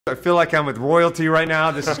I feel like I'm with royalty right now.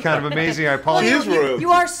 This is kind of amazing. I apologize. You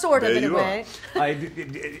are sort of, in a way.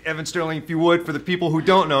 Evan Sterling, if you would, for the people who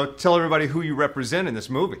don't know, tell everybody who you represent in this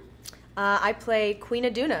movie. I play Queen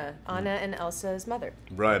Aduna, Anna and Elsa's mother.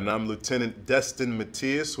 Right, and I'm Lieutenant Destin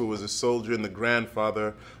Matthias, who was a soldier in the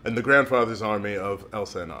grandfather's army of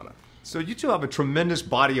Elsa and Anna. So you two have a tremendous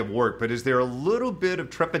body of work, but is there a little bit of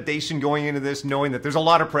trepidation going into this, knowing that there's a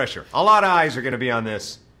lot of pressure? A lot of eyes are going to be on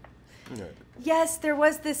this. Yeah. Yes, there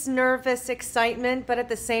was this nervous excitement, but at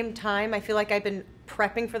the same time, I feel like I've been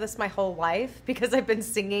prepping for this my whole life because I've been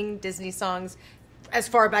singing Disney songs as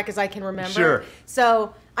far back as I can remember. Sure.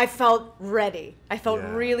 So I felt ready. I felt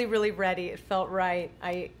really, really ready. It felt right.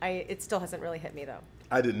 It still hasn't really hit me, though.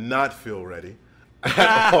 I did not feel ready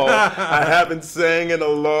at all. I haven't sang in a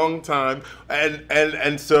long time.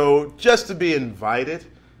 And so just to be invited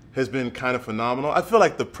has been kind of phenomenal. I feel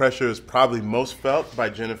like the pressure is probably most felt by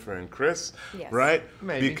Jennifer and Chris, right?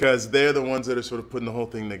 Maybe. Because they're the ones that are sort of putting the whole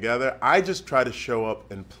thing together. I just try to show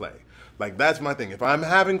up and play. Like, that's my thing. If I'm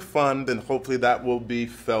having fun, then hopefully that will be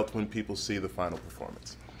felt when people see the final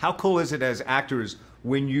performance. How cool is it as actors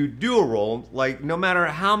when you do a role, like no matter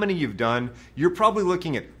how many you've done, you're probably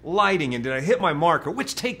looking at lighting and did I hit my mark or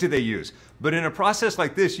which take do they use? But in a process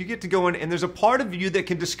like this, you get to go in and there's a part of you that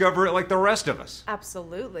can discover it like the rest of us.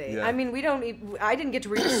 Absolutely. Yeah. I mean, I didn't get to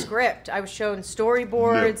read a script. I was shown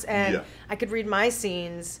storyboards and I could read my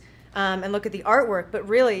scenes and look at the artwork. But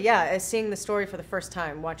really, seeing the story for the first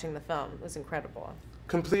time, watching the film, was incredible.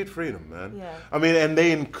 Complete freedom, man. Yeah. I mean, and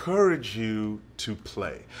they encourage you to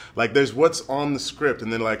play. Like, there's what's on the script,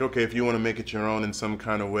 and then like, okay, if you want to make it your own in some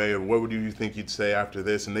kind of way, or what would you think you'd say after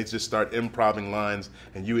this? And they just start improving lines,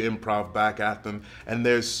 and you improv back at them. And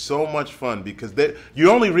there's so much fun because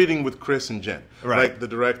you're only reading with Chris and Jen, right? Like the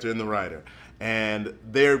director and the writer. And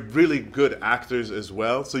they're really good actors as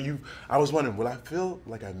well. So I was wondering, will I feel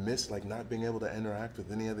like I miss like not being able to interact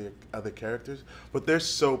with any of the other characters? But they're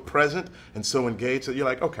so present and so engaged that you're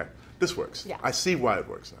like, okay, this works. Yeah. I see why it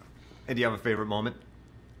works now. And do you have a favorite moment?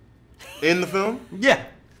 In the film? Yeah.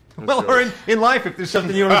 Well, or in life, if there's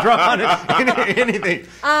something you want to draw on it, anything.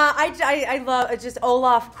 I love, just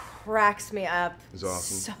Olaf cracks me up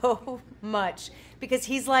awesome. so much because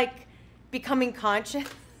he's like becoming conscious.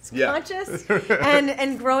 Yeah. Conscious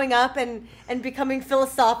and growing up and becoming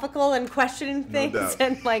philosophical and questioning things, doubt.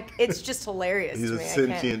 And like it's just hilarious. He's to a me.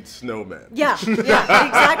 sentient snowman. Yeah,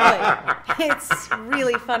 exactly. It's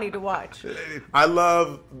really funny to watch. I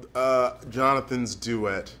love Jonathan's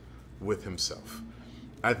duet with himself.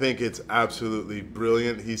 I think it's absolutely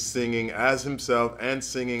brilliant. He's singing as himself and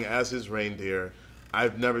singing as his reindeer.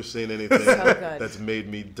 I've never seen anything that's made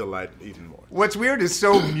me delight even more. What's weird is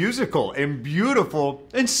so musical and beautiful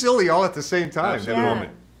and silly all at the same time. Absolutely. That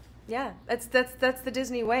moment. Yeah, that's the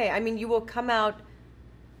Disney way. I mean, you will come out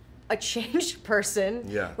a changed person,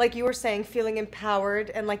 like you were saying, feeling empowered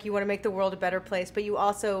and like you want to make the world a better place, but you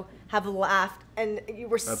also have laughed and you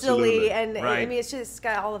were silly and I mean, it's just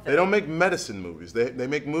got all of it. They don't make medicine movies. They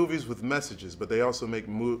make movies with messages, but they also make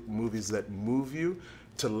movies that move you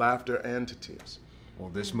to laughter and to tears. Well,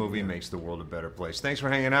 this movie makes the world a better place. Thanks for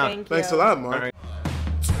hanging out. Thank you. Thanks a lot, Mark.